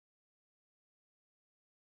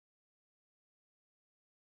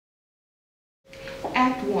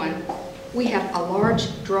Act 1, we have a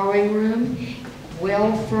large drawing room,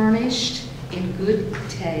 well furnished, in good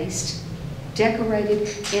taste, decorated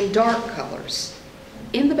in dark colors.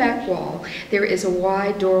 In the back wall, there is a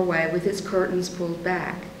wide doorway with its curtains pulled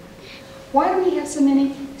back. Why do we have so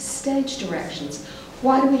many stage directions?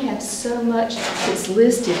 Why do we have so much that's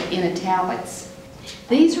listed in italics?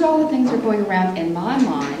 These are all the things that are going around in my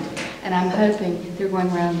mind, and I'm hoping they're going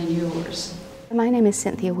around in yours. My name is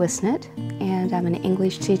Cynthia Whisenant, and I'm an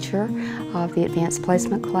English teacher of the Advanced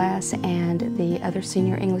Placement class and the other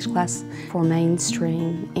senior English class for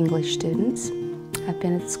mainstream English students. I've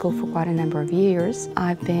been at the school for quite a number of years.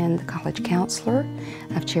 I've been the college counselor,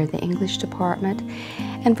 I've chaired the English department,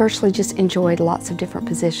 and virtually just enjoyed lots of different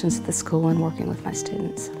positions at the school and working with my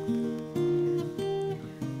students.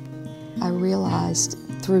 I realized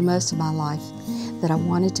through most of my life that I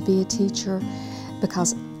wanted to be a teacher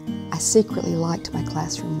because I secretly liked my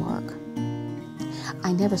classroom work.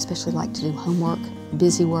 I never especially liked to do homework,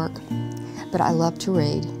 busy work, but I loved to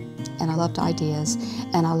read, and I loved ideas,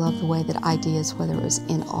 and I loved the way that ideas, whether it was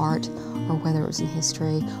in art or whether it was in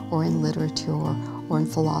history or in literature or in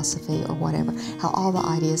philosophy or whatever, how all the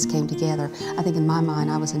ideas came together. I think in my mind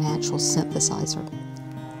I was a natural synthesizer.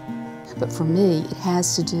 But for me, it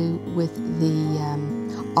has to do with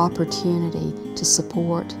the opportunity to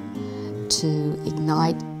support, to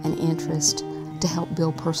ignite an interest, to help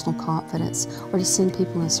build personal confidence, or to send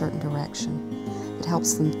people in a certain direction that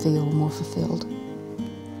helps them feel more fulfilled.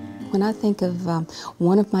 When I think of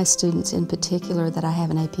one of my students in particular that I have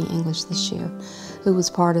in AP English this year, who was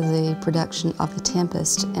part of the production of The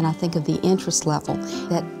Tempest, and I think of the interest level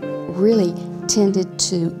that really tended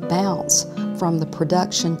to bounce from the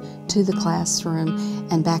production to the classroom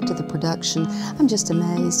and back to the production, I'm just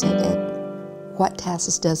amazed at what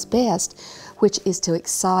TASIS does best, which is to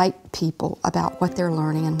excite people about what they're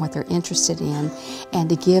learning and what they're interested in, and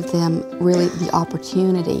to give them really the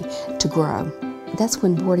opportunity to grow. That's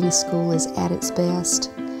when boarding school is at its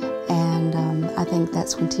best, and I think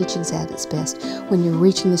that's when teaching is at its best, when you're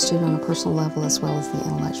reaching the student on a personal level as well as the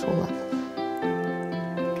intellectual level.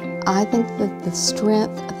 I think that the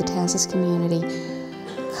strength of the TASIS community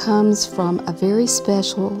comes from a very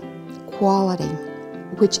special quality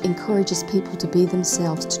which encourages people to be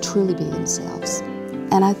themselves, to truly be themselves.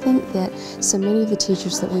 And I think that so many of the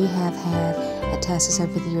teachers that we have had at TASIS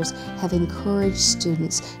over the years have encouraged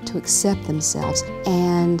students to accept themselves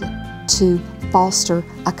and to foster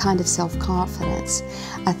a kind of self-confidence.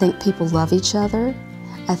 I think people love each other.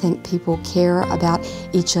 I think people care about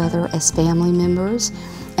each other as family members.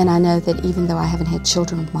 And I know that even though I haven't had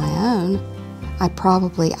children of my own, I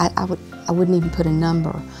wouldn't even put a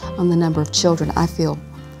number on the number of children I feel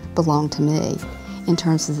belong to me in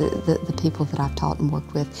terms of the people that I've taught and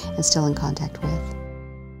worked with and still in contact with.